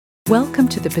Welcome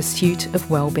to the Pursuit of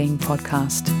Wellbeing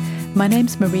podcast. My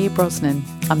name's Maria Brosnan.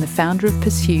 I'm the founder of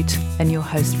Pursuit and your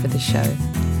host for the show.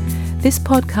 This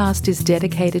podcast is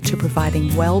dedicated to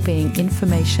providing wellbeing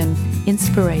information,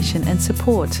 inspiration and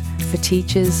support for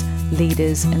teachers,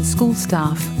 leaders and school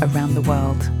staff around the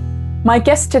world. My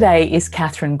guest today is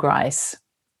Kathryn Grice.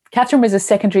 Kathryn was a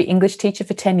secondary English teacher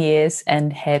for 10 years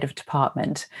and head of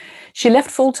department. She left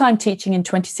full-time teaching in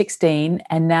 2016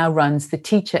 and now runs the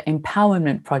Teacher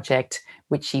Empowerment Project,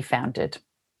 which she founded.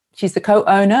 She's the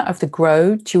co-owner of the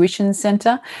Grow Tuition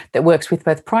Centre that works with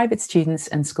both private students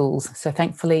and schools. So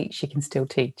thankfully, she can still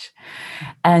teach.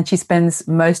 And she spends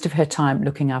most of her time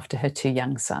looking after her two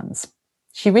young sons.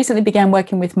 She recently began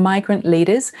working with migrant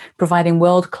leaders, providing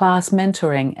world-class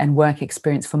mentoring and work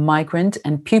experience for migrant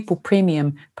and pupil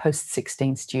premium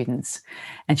post-16 students.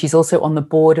 And she's also on the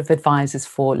board of advisors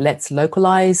for Let's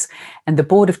Localise and the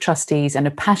board of trustees and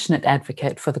a passionate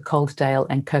advocate for the Calderdale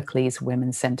and Kirklees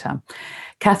Women's Centre.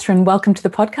 Kathryn, welcome to the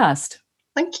podcast.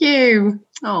 Thank you.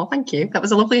 Oh, thank you. That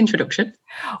was a lovely introduction.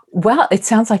 Well, it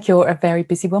sounds like you're a very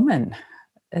busy woman.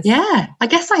 Yeah, I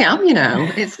guess I am, you know.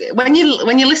 It's when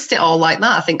you list it all like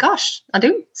that, I think, gosh, I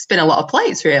do spin a lot of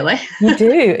plates, really. You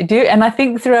do. And I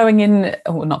think throwing in,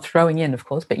 well, not throwing in, of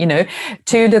course, but, you know,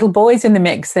 two little boys in the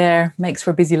mix there makes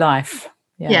for a busy life.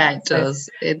 Yeah, it does.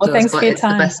 Thanks for your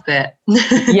time. It's the best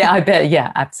bit. Yeah, I bet.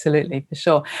 Yeah, absolutely, for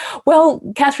sure. Well,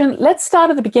 Kathryn, let's start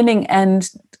at the beginning. And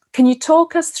can you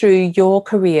talk us through your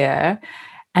career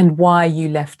and why you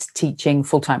left teaching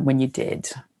full-time when you did?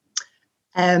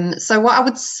 So what I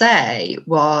would say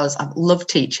was I love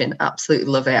teaching, absolutely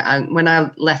love it. And when I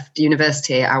left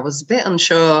university, I was a bit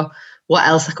unsure what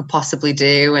else I could possibly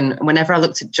do. And whenever I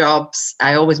looked at jobs,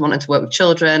 I always wanted to work with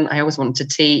children. I always wanted to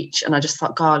teach. And I just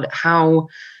thought, God,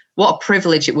 what a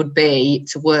privilege it would be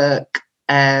to work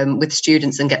with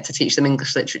students and get to teach them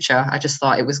English literature. I just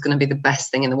thought it was going to be the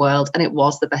best thing in the world. And it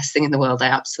was the best thing in the world. I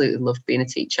absolutely loved being a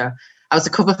teacher. I was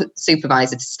a cover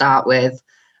supervisor to start with,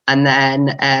 and then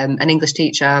an English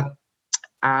teacher,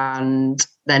 and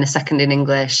then a second in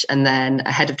English, and then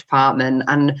a head of department.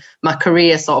 And my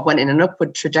career sort of went in an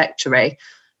upward trajectory,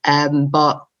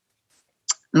 but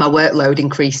my workload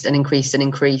increased and increased and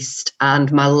increased,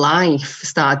 and my life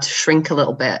started to shrink a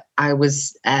little bit. I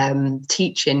was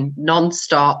teaching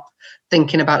non-stop,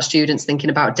 thinking about students, thinking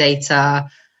about data,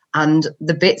 and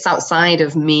the bits outside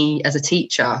of me as a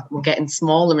teacher were getting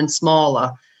smaller and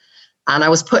smaller. And I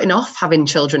was putting off having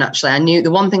children, actually. I knew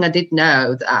the one thing I did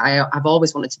know that I've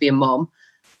always wanted to be a mum.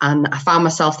 And I found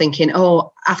myself thinking,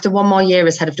 oh, after one more year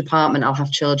as head of department, I'll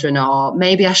have children, or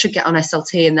maybe I should get on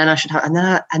SLT and then I should have, and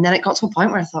then it got to a point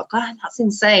where I thought, God, that's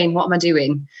insane. What am I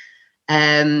doing?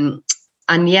 And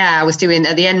yeah, I was doing,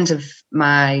 at the end of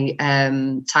my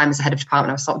time as a head of department,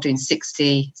 I was sort of doing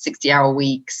 60-hour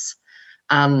weeks.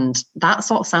 And that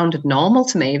sort of sounded normal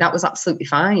to me. That was absolutely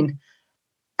fine.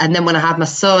 And then when I had my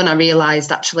son, I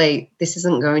realised, actually, this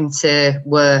isn't going to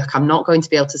work. I'm not going to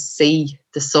be able to see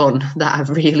the son that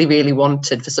I've really, really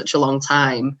wanted for such a long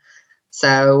time.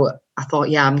 So I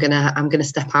thought, yeah, I'm gonna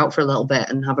step out for a little bit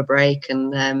and have a break.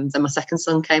 And then my second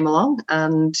son came along,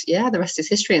 and yeah, the rest is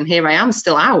history. And here I am,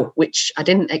 still out, which I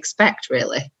didn't expect,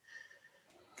 really.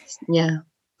 Yeah.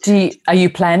 Are you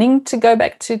planning to go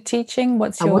back to teaching?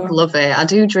 I would love it. I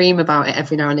do dream about it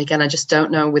every now and again. I just don't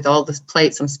know with all the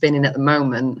plates I'm spinning at the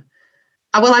moment.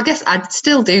 Well, I guess I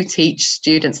still do teach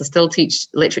students. I still teach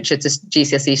literature to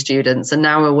GCSE students. And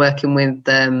now we're working with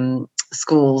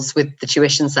schools with the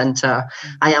tuition centre.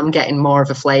 I am getting more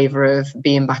of a flavour of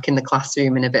being back in the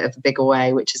classroom in a bit of a bigger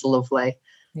way, which is lovely.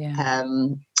 Yeah.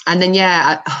 And then,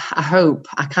 yeah, I hope,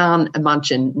 I can't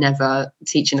imagine never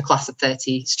teaching a class of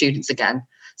 30 students again.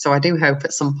 So I do hope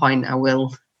at some point I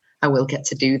will get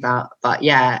to do that. But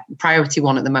yeah, priority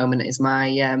one at the moment is my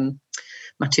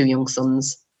two young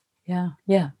sons.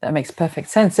 Yeah, that makes perfect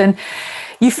sense. And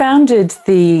you founded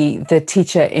the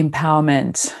Teacher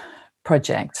Empowerment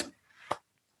Project.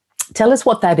 Tell us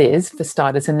what that is for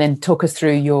starters, and then talk us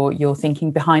through your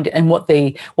thinking behind it and what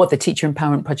the Teacher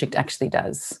Empowerment Project actually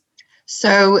does.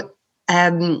 So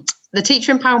the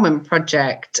Teacher Empowerment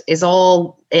Project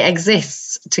it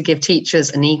exists to give teachers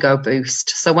an ego boost.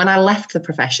 So when I left the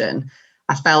profession,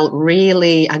 I felt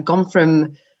I'd gone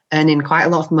from earning quite a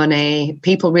lot of money.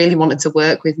 People really wanted to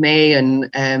work with me and,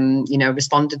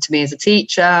 responded to me as a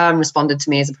teacher and responded to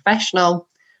me as a professional.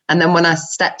 And then when I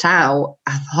stepped out,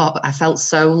 I thought I felt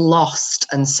so lost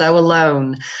and so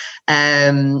alone,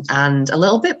 and a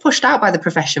little bit pushed out by the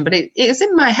profession. But it was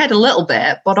in my head a little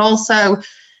bit, but also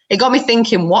it got me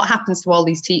thinking, what happens to all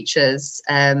these teachers?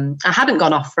 I hadn't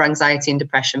gone off for anxiety and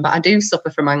depression, but I do suffer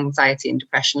from anxiety and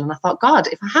depression. And I thought, God,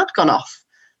 if I had gone off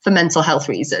for mental health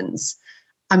reasons,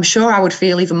 I'm sure I would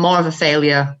feel even more of a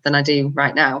failure than I do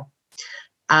right now.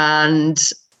 And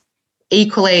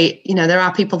equally, you know, there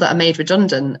are people that are made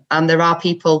redundant, and there are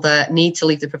people that need to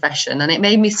leave the profession. And it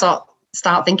made me start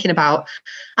thinking about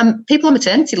people on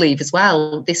maternity leave as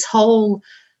well. This whole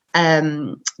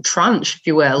tranche, if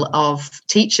you will, of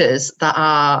teachers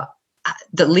that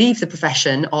leave the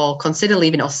profession or consider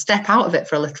leaving or step out of it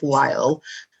for a little while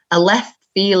are left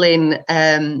feeling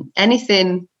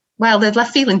they're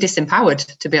left feeling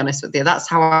disempowered, to be honest with you. That's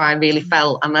how I really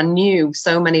felt. And I knew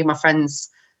so many of my friends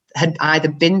had either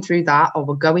been through that or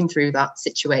were going through that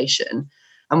situation.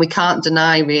 And we can't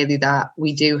deny really that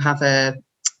we do have a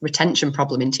retention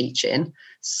problem in teaching.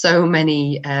 So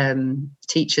many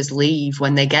teachers leave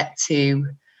when they get to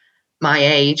my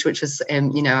age, which was,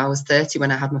 I was 30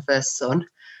 when I had my first son.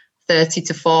 30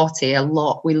 to 40,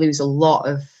 we lose a lot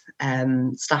of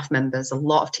staff members, a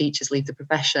lot of teachers leave the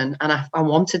profession. And I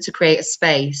wanted to create a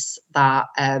space that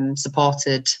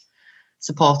supported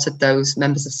those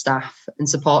members of staff and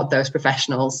supported those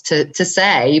professionals to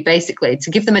say, basically, to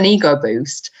give them an ego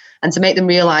boost and to make them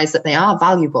realise that they are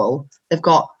valuable. They've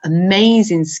got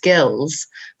amazing skills,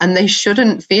 and they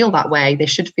shouldn't feel that way. They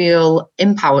should feel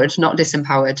empowered, not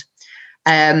disempowered.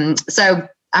 So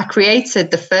I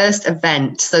created the first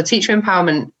event. So Teacher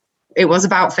Empowerment, it was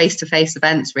about face-to-face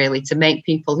events, really, to make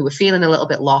people who were feeling a little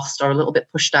bit lost or a little bit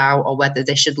pushed out, or whether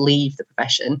they should leave the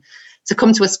profession, to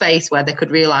come to a space where they could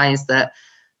realise that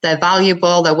they're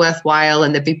valuable, they're worthwhile,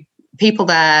 and there'd be people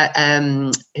there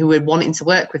who were wanting to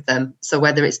work with them. So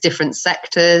whether it's different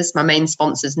sectors, my main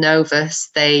sponsors, Novus,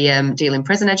 they deal in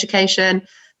prison education.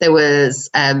 There was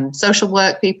social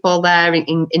work people there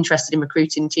interested in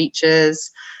recruiting teachers.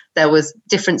 There was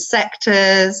different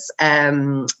sectors.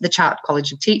 The Chartered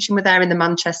College of Teaching were there in the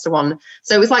Manchester one.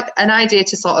 So it was like an idea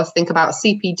to sort of think about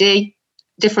CPD,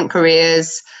 different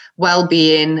careers,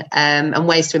 well-being, and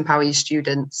ways to empower your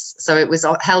students. So it was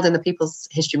held in the People's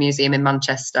History Museum in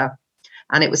Manchester.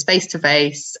 And it was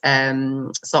face-to-face,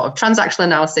 sort of transactional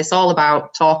analysis, all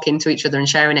about talking to each other and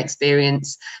sharing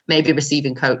experience, maybe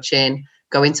receiving coaching,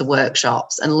 going to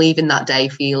workshops, and leaving that day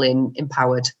feeling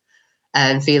empowered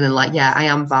and feeling like, yeah, I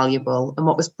am valuable. And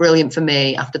what was brilliant for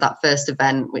me after that first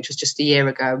event, which was just a year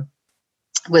ago,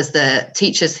 was the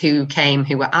teachers who came,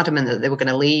 who were adamant that they were going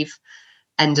to leave,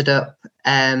 ended up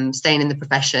staying in the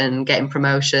profession, getting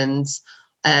promotions.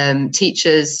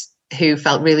 Teachers who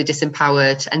felt really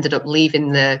disempowered ended up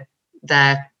leaving their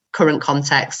current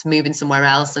context, moving somewhere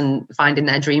else and finding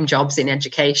their dream jobs in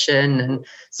education. And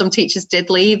some teachers did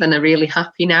leave and are really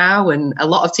happy now. And a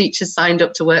lot of teachers signed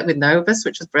up to work with Novus,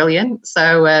 which was brilliant.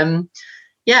 So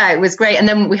it was great. And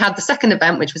then we had the second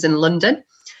event, which was in London.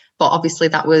 But obviously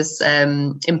that was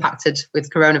impacted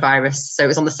with coronavirus. So it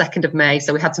was on the 2nd of May.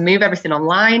 So we had to move everything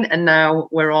online, and now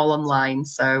we're all online.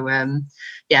 So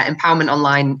Empowerment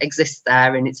Online exists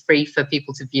there, and it's free for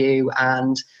people to view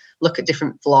and look at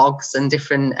different vlogs and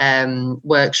different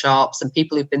workshops and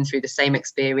people who've been through the same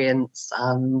experience.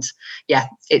 And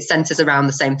it centres around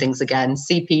the same things again: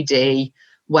 CPD,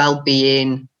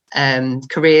 well-being,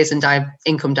 careers and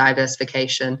income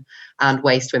diversification, and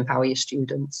ways to empower your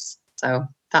students. So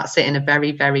that's it in a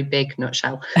very, very big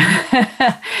nutshell.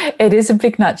 It is a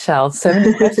big nutshell. So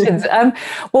many questions.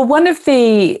 Well, one of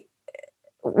the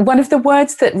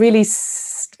words that really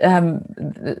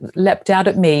leapt out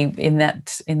at me in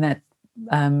that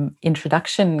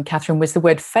introduction, Kathryn, was the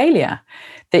word failure.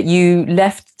 That you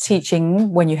left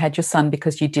teaching when you had your son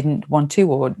because you didn't want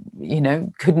to, or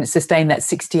couldn't sustain that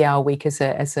 60-hour week as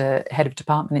a head of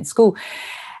department in school,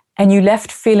 and you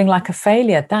left feeling like a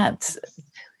failure. That's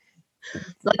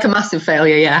like a massive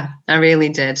failure. Yeah, I really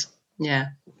did. Yeah.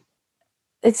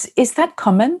 Is that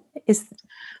common?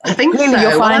 I think so.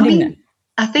 You're finding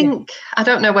I think, I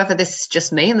don't know whether this is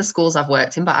just me and the schools I've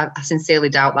worked in, but I sincerely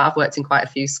doubt that. I've worked in quite a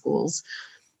few schools.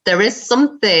 There is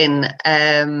something,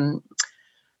 I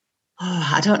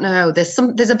don't know, there's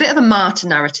a bit of a martyr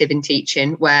narrative in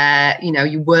teaching where,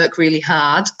 you work really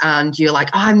hard and you're like,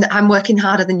 oh, I'm working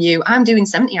harder than you. I'm doing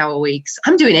 70-hour weeks.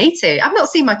 I'm doing 80. I've not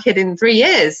seen my kid in 3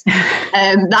 years.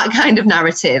 That kind of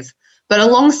narrative. But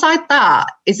alongside that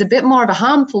is a bit more of a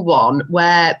harmful one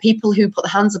where people who put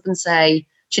their hands up and say,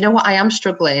 do you know what, I am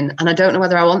struggling and I don't know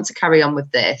whether I want to carry on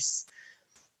with this,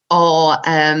 or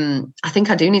I think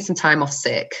I do need some time off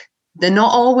sick. They're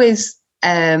not always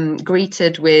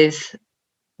greeted with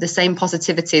the same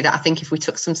positivity that I think if we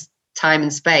took some time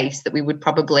and space that we would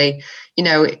probably,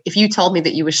 if you told me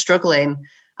that you were struggling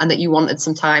and that you wanted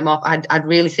some time off, I'd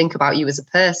really think about you as a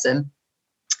person,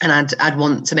 and I'd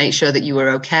want to make sure that you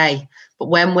were okay. But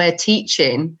when we're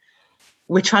teaching,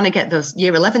 we're trying to get those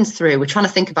year 11s through. We're trying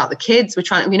to think about the kids. We're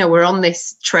trying, we're on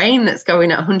this train that's going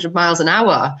at 100 miles an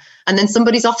hour, and then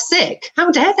somebody's off sick.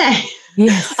 How dare they?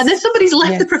 Yes. And then somebody's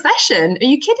left Yes. the profession. Are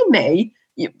you kidding me?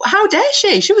 How dare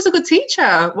she? She was a good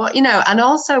teacher. What, and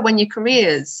also when your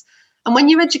careers and when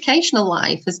your educational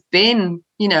life has been,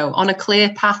 on a clear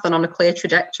path and on a clear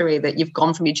trajectory, that you've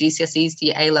gone from your GCSEs to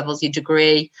your A levels, your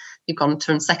degree, you've gone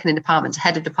from second in department to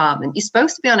head of department. You're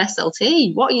supposed to be on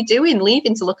SLT. What are you doing,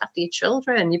 leaving to look after your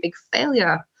children? You big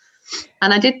failure.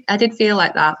 And I did feel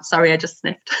like that. Sorry, I just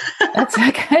sniffed. That's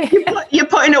okay. You're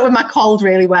putting up with my cold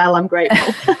really well. I'm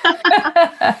grateful.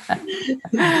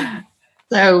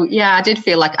 So, yeah, I did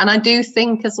feel like, and I do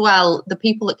think as well, the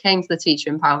people that came to the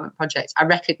Teacher Empowerment Project, I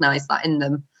recognise that in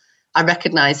them. I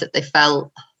recognise that they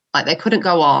felt like they couldn't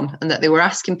go on and that they were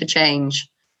asking for change,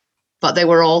 but they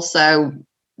were also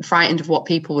frightened of what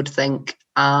people would think.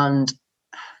 And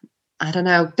I don't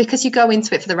know, because you go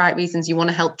into it for the right reasons. You want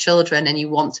to help children and you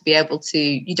want to be able to,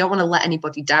 you don't want to let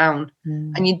anybody down.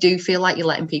 And you do feel like you're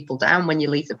letting people down when you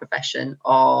leave the profession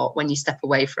or when you step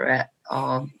away from it.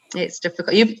 Or it's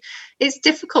difficult. It's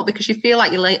difficult because you feel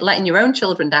like you're letting your own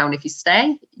children down if you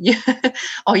stay,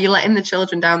 or you're letting the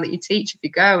children down that you teach if you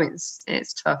go.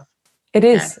 It's tough. It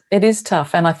is. Yeah. It is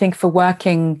tough. And I think for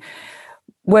working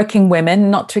women,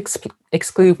 not to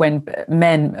exclude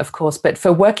men, of course, but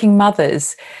for working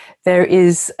mothers, there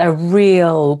is a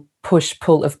real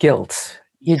push-pull of guilt.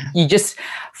 You just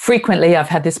frequently, I've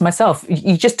had this myself,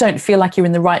 you just don't feel like you're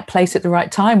in the right place at the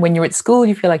right time. When you're at school,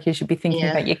 you feel like you should be thinking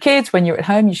about your kids. When you're at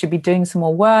home, you should be doing some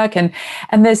more work. And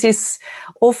there's this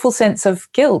awful sense of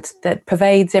guilt that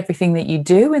pervades everything that you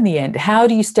do in the end. How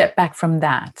do you step back from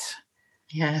that?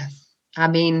 Yeah, I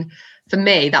mean, for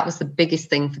me, that was the biggest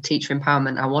thing for teacher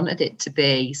empowerment. I wanted it to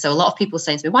be. So a lot of people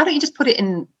saying to me, why don't you just put it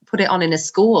on in a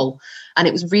school? And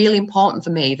it was really important for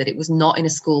me that it was not in a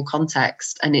school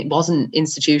context and it wasn't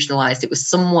institutionalized. It was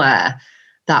somewhere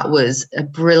that was a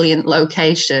brilliant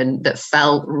location that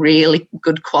felt really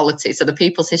good quality. So the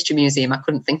People's History Museum, I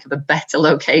couldn't think of a better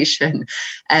location.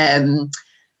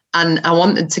 And I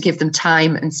wanted to give them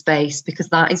time and space, because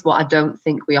that is what I don't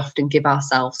think we often give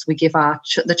ourselves. We give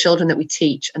the children that we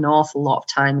teach an awful lot of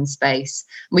time and space.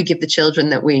 We give the children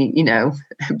that we,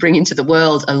 bring into the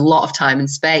world a lot of time and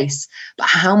space. But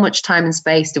how much time and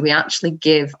space do we actually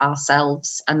give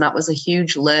ourselves? And that was a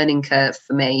huge learning curve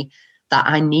for me, that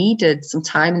I needed some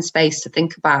time and space to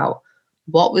think about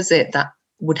what was it that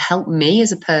would help me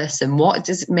as a person?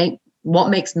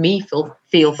 What makes me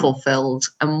feel fulfilled,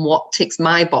 and what ticks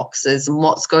my boxes, and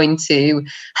what's going to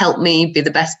help me be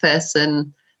the best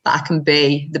person that I can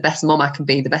be, the best mum I can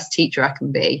be, the best teacher I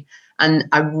can be. And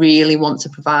I really want to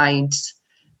provide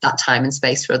that time and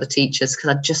space for other teachers, because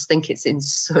I just think it's in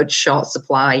such short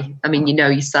supply. I mean,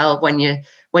 yourself, when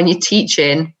you're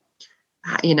teaching,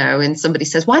 and somebody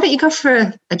says, why don't you go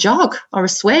for a jog or a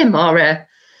swim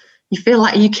you feel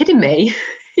like, are you kidding me?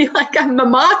 You're like, my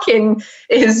marking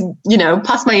is,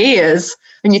 past my ears,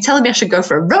 and you're telling me I should go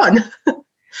for a run.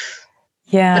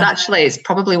 Yeah. But actually, it's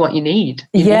probably what you need.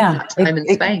 You need that time and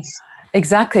space.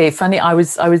 Exactly. Funny, I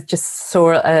was just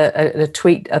saw a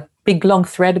tweet, a big long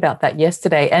thread about that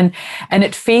yesterday, and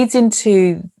it feeds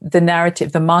into the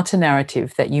narrative, the martyr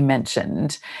narrative that you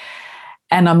mentioned.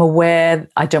 And I'm aware,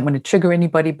 I don't want to trigger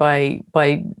anybody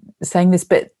by saying this,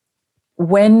 but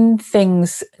when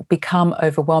things become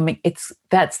overwhelming,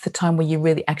 that's the time where you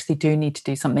really actually do need to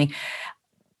do something.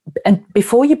 And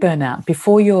before you burn out,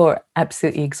 before you're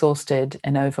absolutely exhausted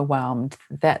and overwhelmed,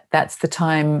 that's the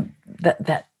time,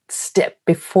 that step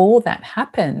before that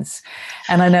happens.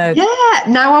 And I know.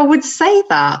 Yeah, now I would say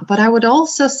that, but I would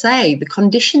also say the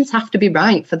conditions have to be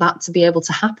right for that to be able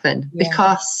to happen. Yeah.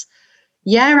 Because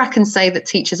I can say that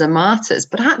teachers are martyrs,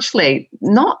 but actually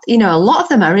not, a lot of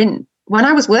them are in. When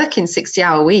I was working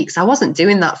 60-hour weeks, I wasn't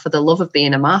doing that for the love of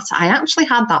being a martyr. I actually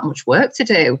had that much work to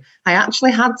do. I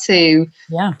actually had to.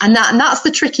 Yeah. And that's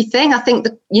the tricky thing. I think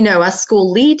that, as school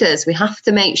leaders, we have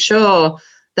to make sure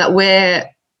that we're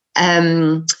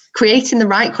creating the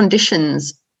right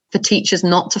conditions for teachers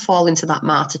not to fall into that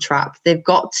martyr trap. They've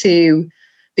got to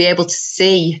be able to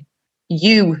see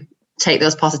you take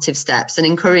those positive steps and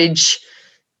encourage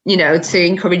you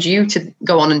to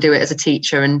go on and do it as a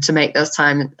teacher, and to make that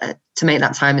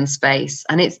time and space.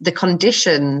 And it's the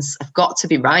conditions have got to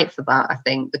be right for that. I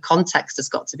think the context has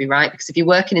got to be right, because if you're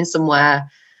working in somewhere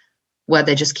where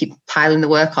they just keep piling the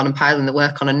work on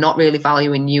and not really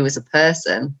valuing you as a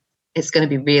person, it's going to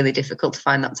be really difficult to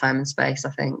find that time and space, I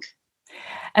think.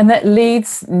 And that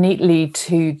leads neatly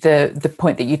to the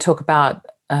point that you talk about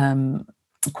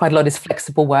quite a lot, is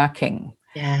flexible working.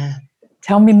 Yeah.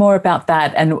 Tell me more about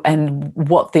that and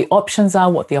what the options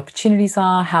are, what the opportunities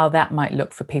are, how that might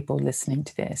look for people listening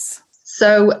to this.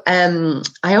 So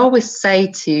I always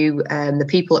say to the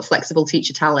people at Flexible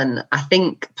Teacher Talent, I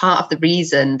think part of the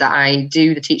reason that I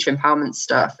do the teacher empowerment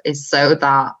stuff is so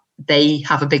that they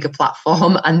have a bigger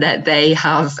platform and that they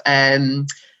have, I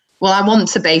want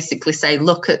to basically say,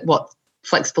 look at what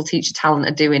Flexible Teacher Talent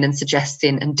are doing and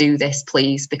suggesting, and do this,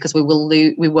 please, because we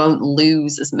won't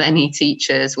lose as many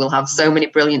teachers. We'll have so many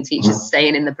brilliant teachers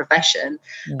staying in the profession.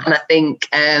 Yeah. And I think,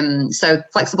 so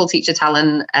Flexible Teacher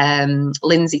Talent,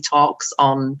 Lindsay talks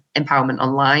on Empowerment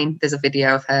Online. There's a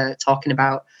video of her talking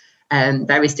about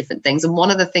various different things. And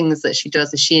one of the things that she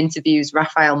does is she interviews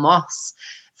Raphael Moss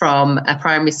from a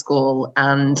primary school.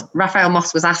 And Raphael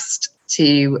Moss was asked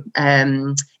to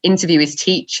interview his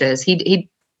teachers. He'd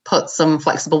put some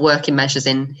flexible working measures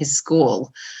in his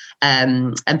school.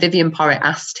 And Vivian Porritt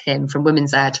asked him from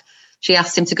Women's Ed, she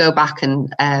asked him to go back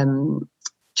and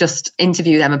just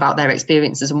interview them about their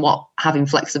experiences and what having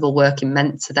flexible working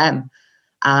meant to them.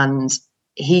 And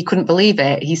he couldn't believe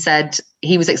it. He said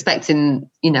he was expecting,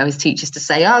 his teachers to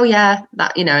say, oh yeah,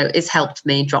 that, it's helped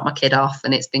me drop my kid off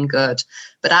and it's been good.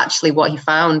 But actually what he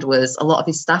found was a lot of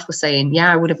his staff were saying,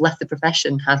 yeah, I would have left the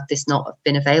profession had this not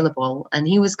been available. And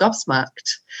he was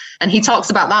gobsmacked. And he talks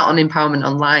about that on Empowerment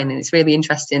Online. And it's really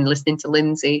interesting listening to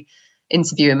Lindsay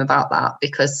interview him about that,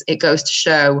 because it goes to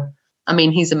show,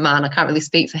 he's a man, I can't really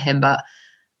speak for him, but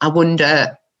I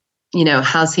wonder,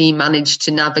 has he managed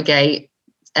to navigate,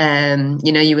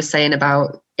 you were saying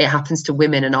about it happens to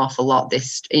women an awful lot,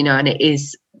 this, and it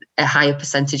is a higher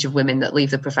percentage of women that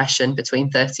leave the profession between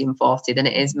 30 and 40 than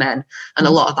it is men. And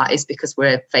a lot of that is because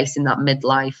we're facing that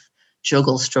midlife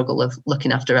struggle of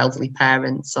looking after elderly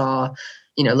parents or,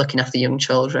 looking after young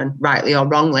children. Rightly or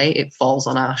wrongly, it falls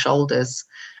on our shoulders.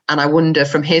 And I wonder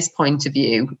from his point of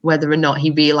view, whether or not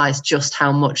he realised just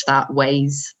how much that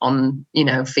weighs on,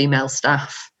 female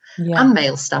staff. Yeah. And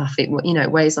male staff, it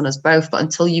weighs on us both. But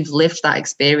until you've lived that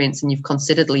experience and you've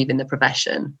considered leaving the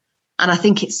profession, and I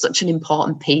think it's such an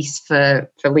important piece for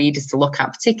leaders to look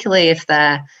at, particularly if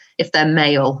they're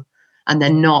male and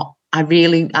they're not.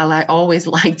 I always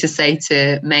like to say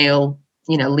to male,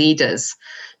 leaders,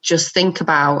 just think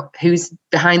about who's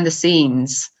behind the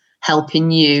scenes helping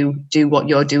you do what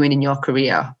you're doing in your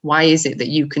career. Why is it that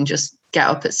you can just get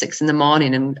up at 6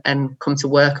 a.m. and come to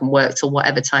work and work till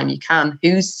whatever time you can?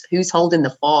 Who's holding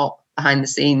the fort behind the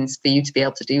scenes for you to be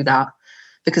able to do that?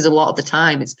 Because a lot of the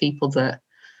time it's people that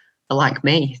are like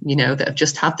me, that have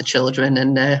just had the children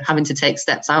and having to take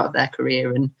steps out of their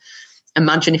career. And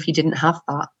imagine if you didn't have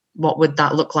that, what would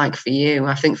that look like for you?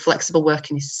 I think flexible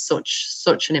working is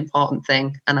such an important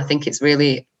thing. And I think it's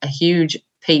really a huge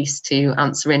piece to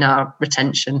answering our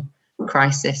retention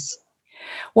crisis.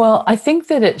 Well, I think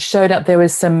that it showed up. There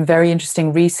was some very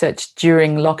interesting research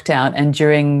during lockdown and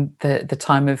during the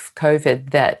time of COVID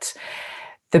that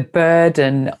the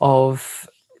burden of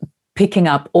picking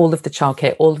up all of the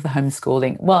childcare, all of the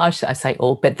homeschooling, well, I say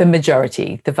all, but the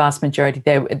vast majority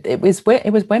there, it was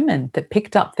women that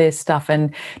picked up their stuff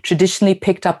and traditionally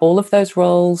picked up all of those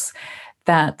roles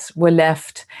that were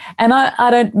left. And I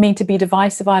don't mean to be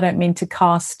divisive. I don't mean to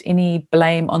cast any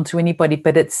blame onto anybody,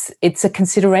 but it's a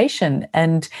consideration.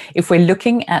 And if we're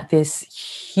looking at this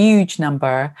huge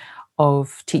number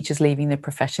of teachers leaving the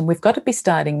profession, we've got to be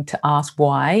starting to ask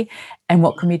why and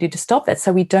what can we do to stop that,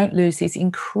 so we don't lose these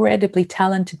incredibly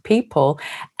talented people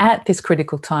at this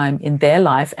critical time in their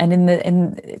life.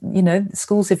 And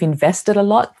schools have invested a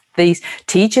lot. These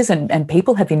teachers and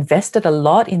people have invested a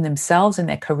lot in themselves and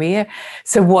their career.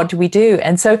 So what do we do?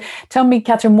 And so tell me,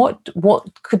 Kathryn,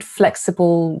 what could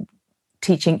flexible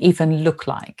teaching even look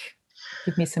like?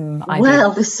 Give me some ideas.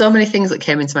 Well, there's so many things that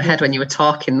came into my head when you were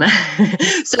talking there.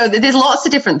 So there's lots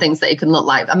of different things that it can look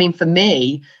like. For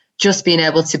me, just being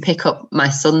able to pick up my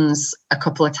sons a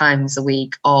couple of times a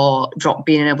week, or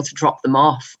being able to drop them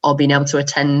off, or being able to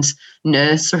attend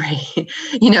nursery,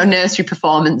 nursery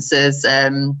performances,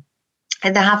 and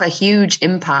they have a huge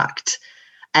impact.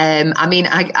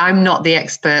 I'm not the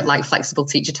expert like Flexible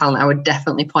Teacher Talent. I would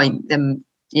definitely point them,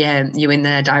 you in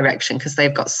their direction, because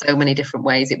they've got so many different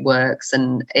ways it works,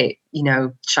 and it,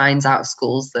 shines out of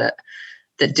schools that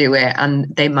do it,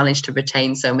 and they manage to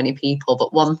retain so many people.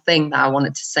 But one thing that I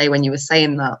wanted to say when you were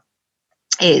saying that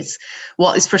is,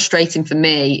 what is frustrating for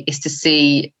me is to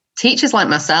see teachers like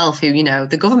myself who,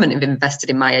 the government have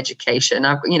invested in my education.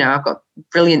 I've got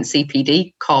brilliant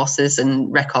CPD courses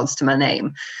and records to my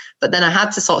name, but then I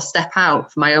had to sort of step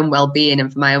out for my own well-being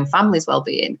and for my own family's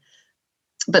well-being.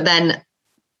 But then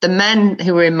the men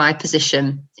who were in my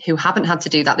position who haven't had to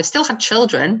do that, they've still had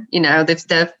children,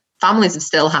 they've families have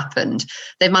still happened.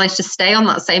 They've managed to stay on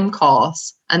that same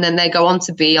course, and then they go on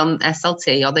to be on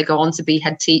SLT, or they go on to be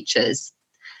head teachers,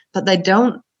 but they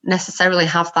don't necessarily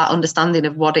have that understanding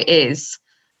of what it is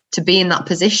to be in that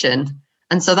position.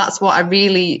 And so that's what I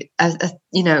really,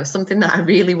 something that I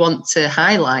really want to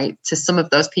highlight to some of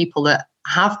those people that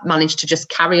have managed to just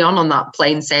carry on that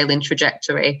plain sailing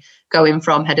trajectory, going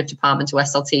from head of department to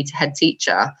SLT to head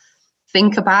teacher.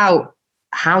 Think about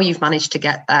how you've managed to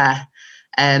get there,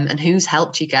 and who's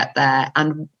helped you get there,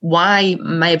 and why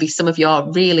maybe some of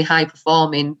your really high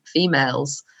performing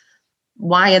females,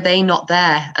 why are they not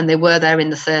there? And they were there in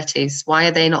the 30s. Why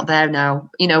are they not there now?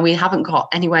 We haven't got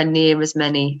anywhere near as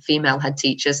many female head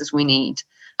teachers as we need.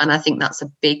 And I think that's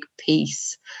a big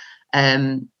piece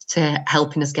to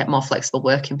helping us get more flexible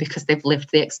working, because they've lived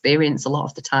the experience a lot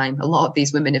of the time. A lot of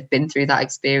these women have been through that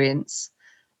experience,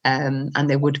 and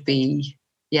they would be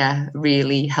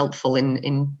really helpful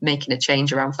in making a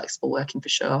change around flexible working for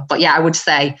sure. But I would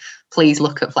say please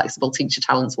look at flexible teacher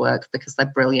talents work, because they're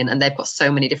brilliant, and they've got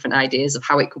so many different ideas of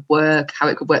how it could work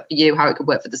for you, how it could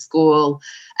work for the school.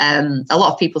 A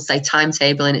lot of people say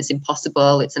timetabling, it's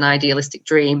impossible, it's an idealistic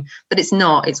dream, but it's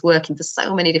not. It's working for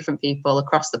so many different people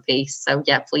across the piece. So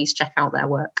please check out their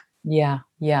work. Yeah,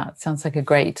 it sounds like a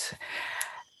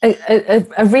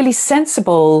really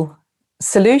sensible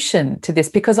solution to this,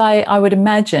 because I would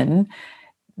imagine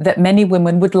that many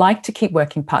women would like to keep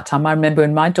working part-time. I remember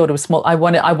when my daughter was small, I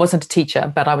wasn't a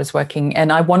teacher, but I was working,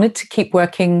 and I wanted to keep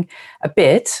working a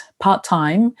bit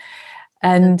part-time.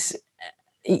 And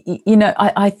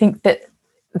I think that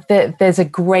there's a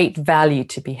great value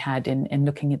to be had in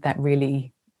looking at that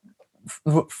really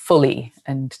fully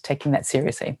and taking that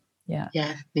seriously. Yeah,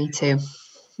 me too.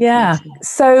 Yeah.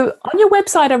 So on your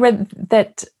website, I read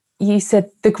that you said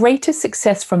the greatest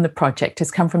success from the project has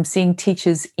come from seeing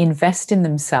teachers invest in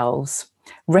themselves,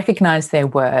 recognize their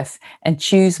worth, and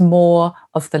choose more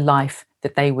of the life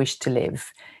that they wish to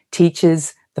live.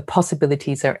 Teachers, the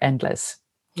possibilities are endless.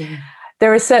 Yeah.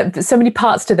 There are so many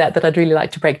parts to that I'd really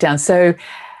like to break down. So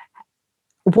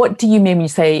what do you mean when you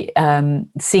say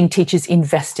seeing teachers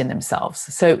invest in themselves?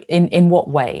 So in what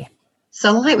way?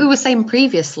 So like we were saying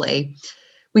previously,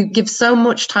 we give so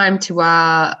much time to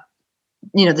our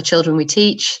the children we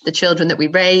teach, the children that we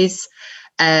raise,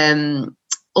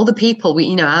 all the people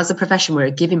we, as a profession, we're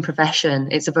a giving profession.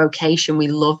 It's a vocation. We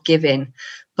love giving.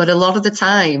 But a lot of the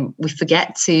time we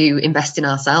forget to invest in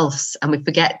ourselves, and we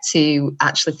forget to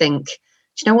actually think,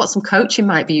 do you know what, some coaching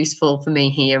might be useful for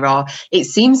me here. Or it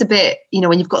seems a bit,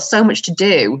 when you've got so much to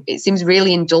do, it seems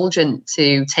really indulgent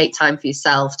to take time for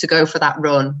yourself, to go for that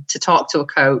run, to talk to a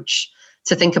coach,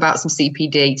 to think about some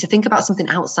CPD, to think about something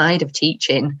outside of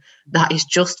teaching that is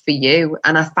just for you.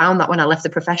 And I found that when I left the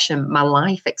profession, my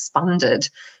life expanded,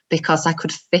 because I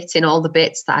could fit in all the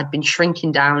bits that I'd been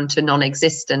shrinking down to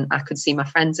non-existent. I could see my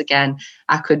friends again.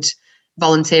 I could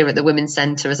volunteer at the Women's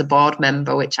Centre as a board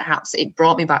member, which it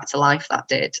brought me back to life, that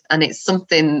did. And it's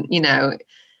something,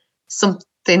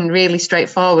 something really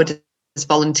straightforward as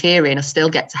volunteering. I still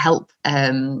get to help.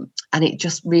 And it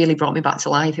just really brought me back to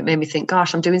life. It made me think,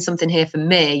 gosh, I'm doing something here for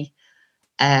me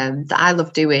that I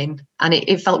love doing. And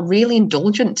it felt really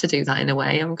indulgent to do that in a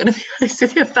way. I'm going to be honest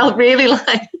with you. It felt really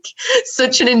like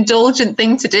such an indulgent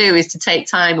thing to do, is to take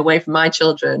time away from my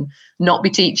children, not be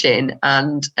teaching,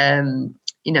 and,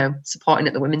 supporting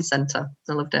at the Women's Centre.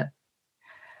 I loved it.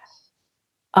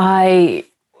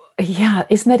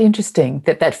 Isn't that interesting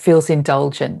that feels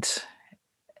indulgent?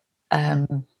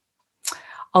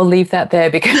 I'll leave that there,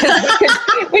 because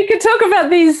we could talk about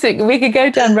these. We could go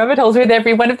down rabbit holes with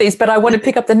every one of these, but I want to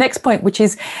pick up the next point, which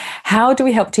is how do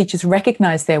we help teachers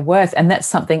recognize their worth? And that's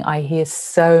something I hear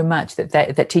so much,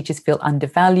 that teachers feel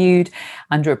undervalued,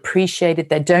 underappreciated.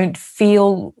 They don't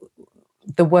feel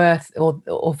the worth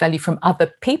or value from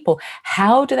other people.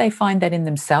 How do they find that in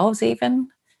themselves even?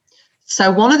 So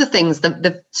one of the things,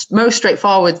 the most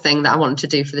straightforward thing that I wanted to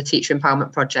do for the Teacher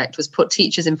Empowerment Project was put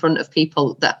teachers in front of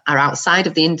people that are outside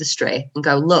of the industry and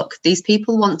go, look, these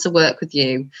people want to work with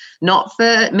you, not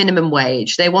for minimum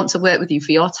wage. They want to work with you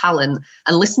for your talent,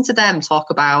 and listen to them talk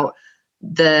about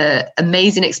the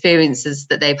amazing experiences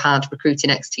that they've had recruiting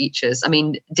ex-teachers. I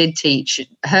mean, Did Teach,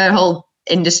 her whole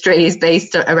industry is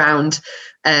based around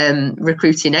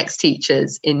recruiting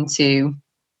ex-teachers into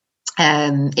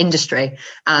industry,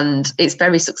 and it's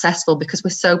very successful because we're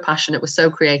so passionate, we're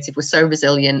so creative, we're so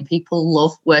resilient. People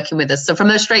love working with us. So from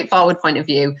a straightforward point of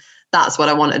view, that's what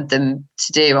I wanted them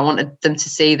to do. I wanted them to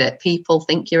see that people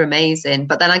think you're amazing,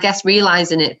 but then I guess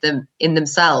realizing it in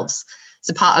themselves. It's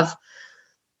a part of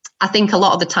I think a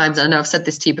lot of the times, and I know I've said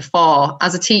this to you before,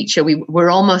 as a teacher,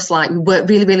 we're almost like, we work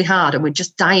really, really hard and we're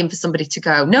just dying for somebody to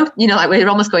go, no, like we're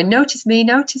almost going, notice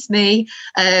me.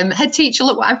 Head teacher,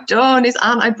 look what I've done.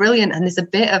 Aren't I brilliant? And there's a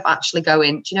bit of actually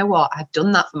going, do you know what? I've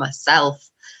done that for myself.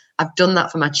 I've done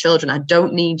that for my children. I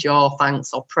don't need your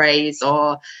thanks or praise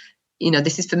or,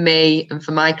 this is for me and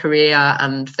for my career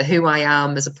and for who I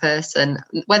am as a person,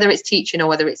 whether it's teaching or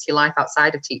whether it's your life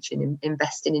outside of teaching,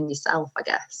 investing in yourself, I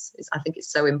guess. I think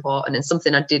it's so important and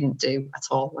something I didn't do at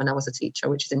all when I was a teacher,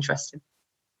 which is interesting.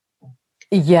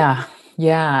 Yeah.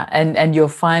 And your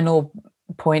final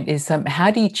point is,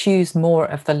 how do you choose more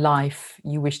of the life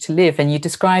you wish to live? And you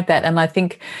describe that. And I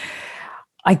think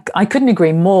I couldn't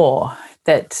agree more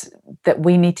that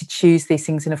we need to choose these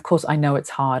things. And of course, I know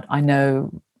it's hard. I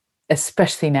know,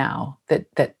 especially now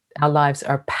that our lives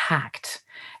are packed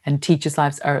and teachers'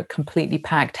 lives are completely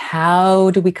packed.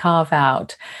 How do we carve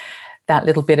out that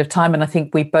little bit of time? And I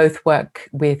think we both work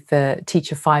with the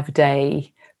Teacher 5 a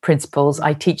Day principles.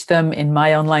 I teach them in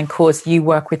my online course. You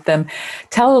work with them.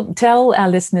 Tell our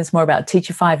listeners more about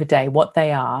Teacher 5 a Day, what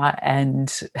they are,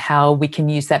 and how we can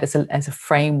use that as a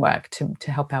framework to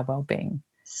help our well-being.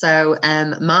 So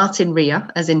Martin Rea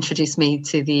has introduced me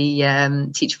to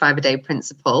the Teacher 5 a Day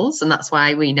principles, and that's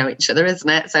why we know each other, isn't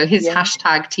it? So his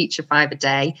hashtag Teacher 5 a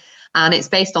Day, and it's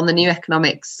based on the New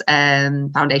Economics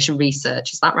Foundation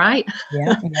research. Is that right?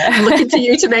 Yeah. I'm looking to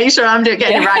you to make sure I'm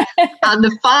getting it right. And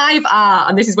the 5 are,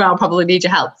 and this is where I'll probably need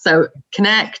your help. So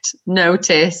connect,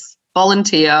 notice,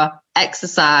 volunteer,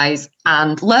 exercise,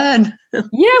 and learn. Yeah,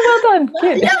 well done.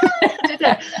 Good.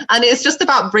 And it's just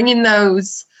about bringing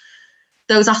those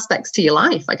aspects to your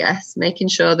life, I guess, making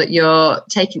sure that you're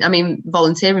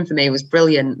volunteering for me was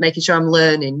brilliant, making sure I'm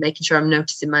learning, making sure I'm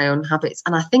noticing my own habits.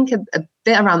 And I think a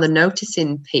bit around the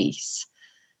noticing piece,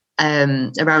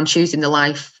 around choosing the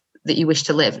life that you wish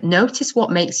to live. Notice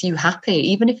what makes you happy,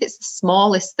 even if it's the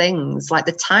smallest things, like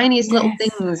the tiniest little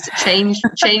things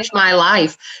changed my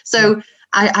life. So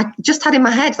I just had in my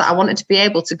head that I wanted to be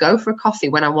able to go for a coffee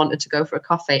when I wanted to go for a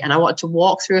coffee, and I wanted to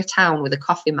walk through a town with a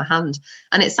coffee in my hand.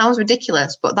 And it sounds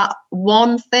ridiculous, but that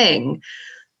one thing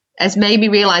has made me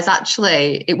realize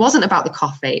actually it wasn't about the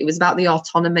coffee. It was about the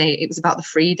autonomy. It was about the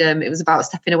freedom. It was about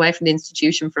stepping away from the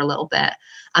institution for a little bit.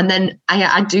 And then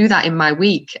I do that in my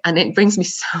week, and it brings me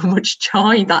so much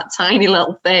joy, that tiny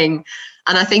little thing.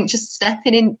 And I think just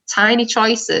stepping in tiny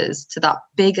choices to that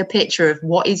bigger picture of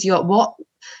what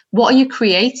are you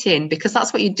creating? Because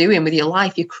that's what you're doing with your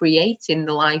life. You're creating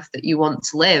the life that you want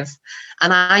to live.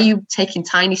 And are you taking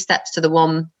tiny steps to the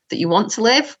one that you want to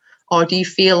live? Or do you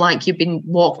feel like you've been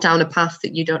walked down a path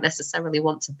that you don't necessarily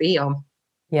want to be on?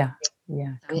 Yeah,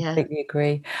 completely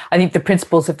agree. I think the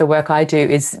principles of the work I do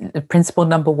is principle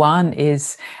number 1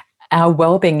 is our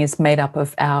well-being is made up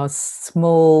of our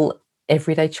small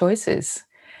everyday choices.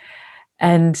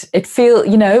 And it's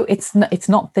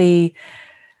not the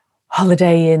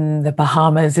holiday in the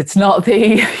Bahamas. It's not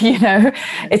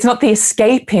it's not the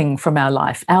escaping from our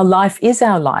life. Our life is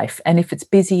our life. And if it's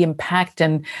busy and packed,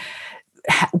 and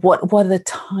what are the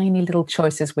tiny little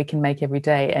choices we can make every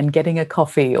day? And getting a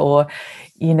coffee, or,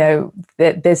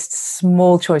 there's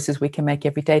small choices we can make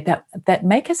every day that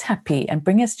make us happy and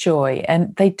bring us joy.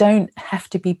 And they don't have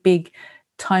to be big,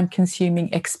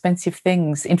 time-consuming, expensive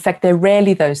things. In fact, they're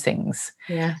rarely those things.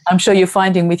 Yeah. I'm sure you're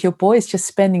finding with your boys, just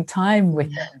spending time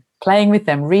with them, playing with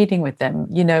them, reading with them,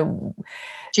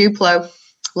 Duplo,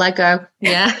 Lego,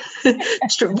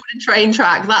 wooden train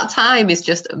track. That time is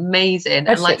just amazing.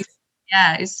 Precious.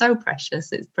 And it's so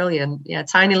precious. It's brilliant. Yeah,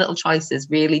 tiny little choices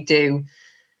really do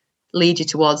lead you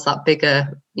towards that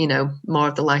bigger, more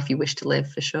of the life you wish to live,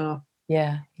 for sure.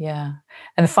 Yeah.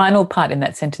 And the final part in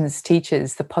that sentence,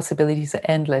 teachers, the possibilities are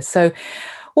endless. So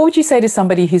what would you say to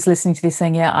somebody who's listening to this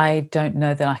saying, I don't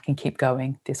know that I can keep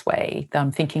going this way, that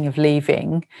I'm thinking of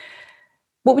leaving?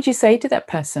 What would you say to that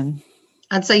person?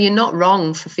 I'd say you're not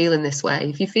wrong for feeling this way.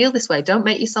 If you feel this way, don't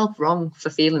make yourself wrong for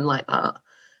feeling like that.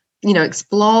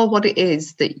 Explore what it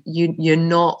is that you're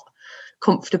not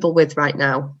comfortable with right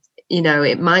now.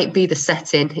 It might be the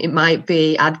setting. It might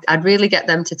be, I'd really get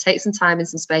them to take some time and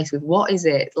some space with what is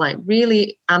it, like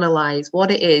really analyze what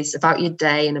it is about your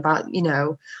day and about,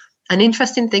 and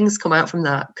interesting things come out from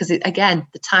that. Because again,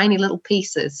 the tiny little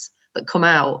pieces that come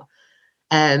out.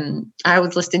 I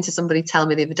was listening to somebody tell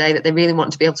me the other day that they really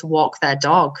want to be able to walk their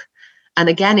dog. And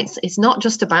again, it's not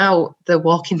just about the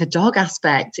walking the dog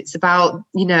aspect. It's about,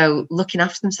 looking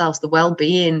after themselves, the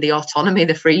well-being, the autonomy,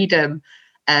 the freedom.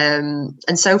 And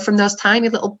so from those tiny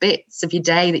little bits of your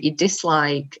day that you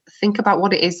dislike, think about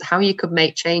what it is, how you could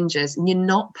make changes. And you're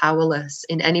not powerless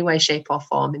in any way, shape or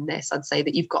form in this. I'd say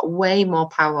that you've got way more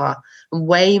power and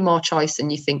way more choice than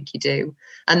you think you do.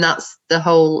 And that's the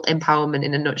whole empowerment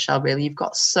in a nutshell, really. You've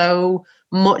got so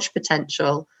much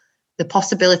potential. The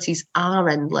possibilities are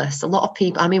endless. A lot of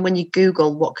people, I mean, when you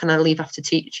Google, what can I leave after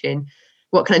teaching?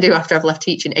 What can I do after I've left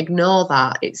teaching? Ignore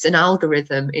that. It's an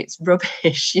algorithm. It's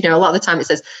rubbish. A lot of the time it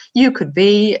says you could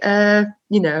be a,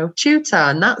 tutor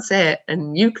and that's it.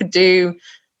 And you could do,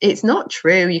 it's not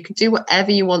true. You could do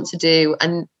whatever you want to do.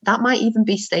 And that might even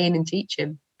be staying in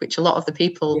teaching, which a lot of the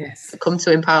people that come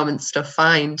to empowerment stuff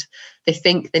find. They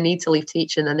think they need to leave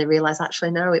teaching and they realize,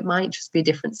 actually, no, it might just be a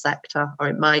different sector, or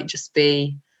it might just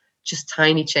be just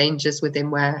tiny changes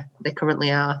within where they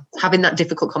currently are. Having that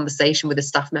difficult conversation with a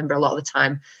staff member a lot of the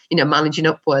time, managing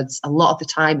upwards, a lot of the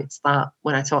time it's that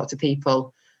when I talk to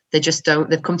people, they've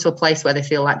come to a place where they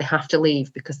feel like they have to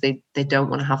leave because they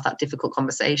don't want to have that difficult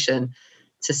conversation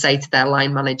to say to their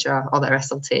line manager or their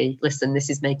SLT, listen, this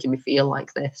is making me feel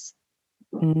like this.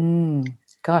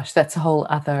 Gosh, that's a whole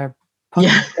other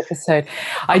podcast episode.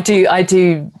 I do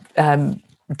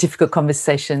difficult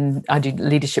conversation. I do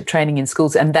leadership training in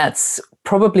schools, and that's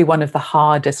probably one of the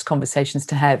hardest conversations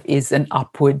to have, is an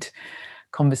upward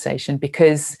conversation,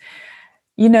 because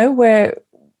where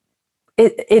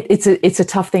it's a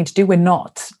tough thing to do. We're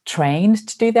not trained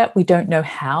to do that. We don't know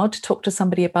how to talk to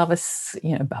somebody above us,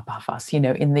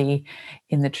 in the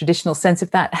traditional sense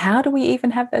of that. How do we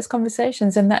even have those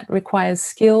conversations? And that requires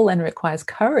skill and requires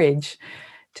courage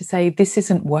to say, this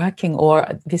isn't working, or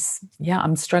this,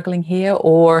 I'm struggling here,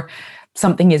 or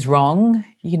something is wrong,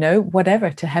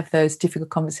 whatever, to have those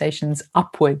difficult conversations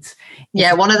upwards.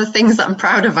 Yeah, one of the things that I'm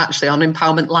proud of actually on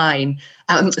Empowerment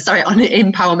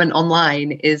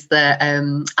Online is that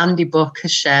Andy Buck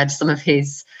has shared some of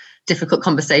his difficult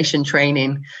conversation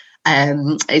training.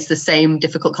 It's the same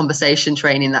difficult conversation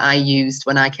training that I used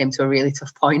when I came to a really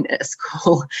tough point at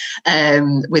school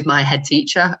with my head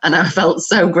teacher. And I felt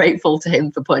so grateful to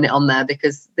him for putting it on there,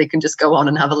 because they can just go on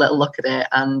and have a little look at it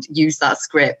and use that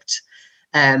script.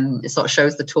 It sort of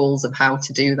shows the tools of how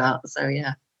to do that. So,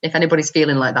 if anybody's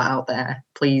feeling like that out there,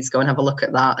 please go and have a look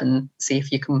at that and see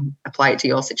if you can apply it to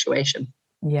your situation.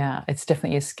 Yeah, it's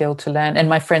definitely a skill to learn. And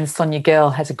my friend Sonia Gill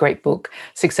has a great book,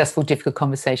 Successful Difficult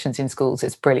Conversations in Schools.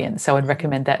 It's brilliant. So I'd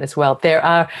recommend that as well. There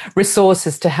are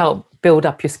resources to help build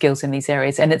up your skills in these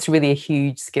areas, and it's really a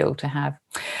huge skill to have.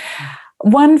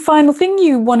 One final thing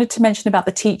you wanted to mention about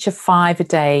the Teacher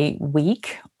 5-a-day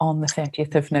week on the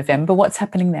 30th of November. What's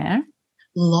happening there?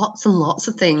 Lots and lots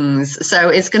of things. So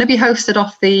it's going to be hosted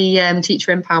off the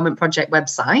Teacher Empowerment Project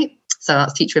website. So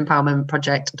that's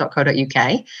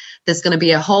teacherempowermentproject.co.uk. There's going to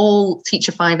be a whole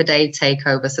Teacher 5-a-day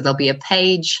takeover. So there'll be a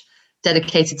page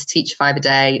dedicated to Teacher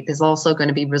 5-a-day. There's also going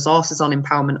to be resources on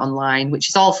Empowerment Online, which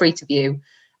is all free to view,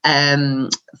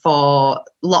 for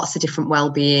lots of different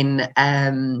wellbeing.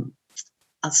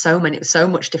 So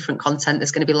much different content.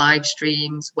 There's going to be live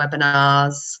streams,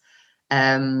 webinars.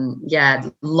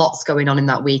 Lots going on in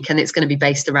that week. And it's going to be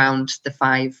based around the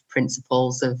 5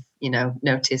 principles of,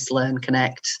 notice, learn,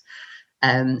 connect,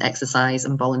 exercise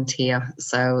and volunteer.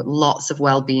 So lots of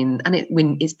well-being, and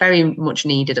it's very much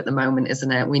needed at the moment,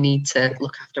 isn't it? We need to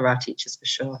look after our teachers for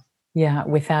sure. Yeah,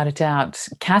 without a doubt.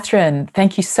 Kathryn,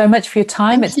 thank you so much for your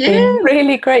time. It's been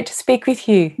really great to speak with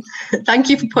you. Thank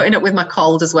you for putting up with my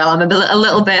cold as well. I'm a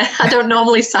little bit, I don't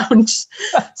normally sound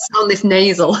this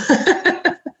nasal.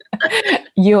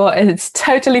 It's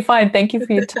totally fine. Thank you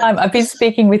for your time. I've been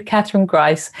speaking with Kathryn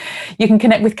Grice. You can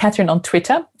connect with Kathryn on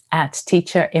Twitter at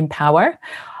Teacher Empower,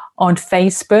 on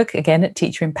Facebook, again at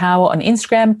Teacher Empower, on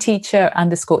Instagram,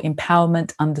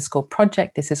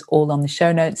 Teacher_Empowerment_project. This is all on the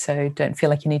show notes, so don't feel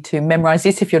like you need to memorize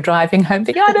this if you're driving home.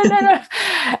 Think, I don't know.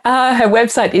 Her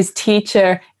website is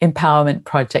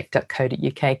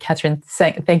teacherempowermentproject.co.uk. Kathryn,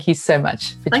 thank you so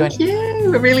much for joining. Thank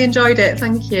you. I really enjoyed it.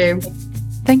 Thank you.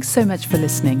 Thanks so much for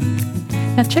listening.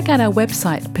 Now check out our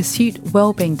website,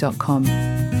 pursuitwellbeing.com.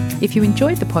 If you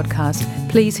enjoyed the podcast,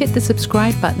 please hit the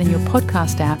subscribe button in your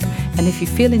podcast app. And if you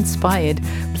feel inspired,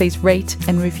 please rate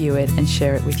and review it and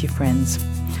share it with your friends.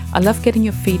 I love getting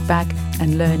your feedback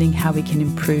and learning how we can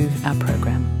improve our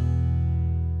program.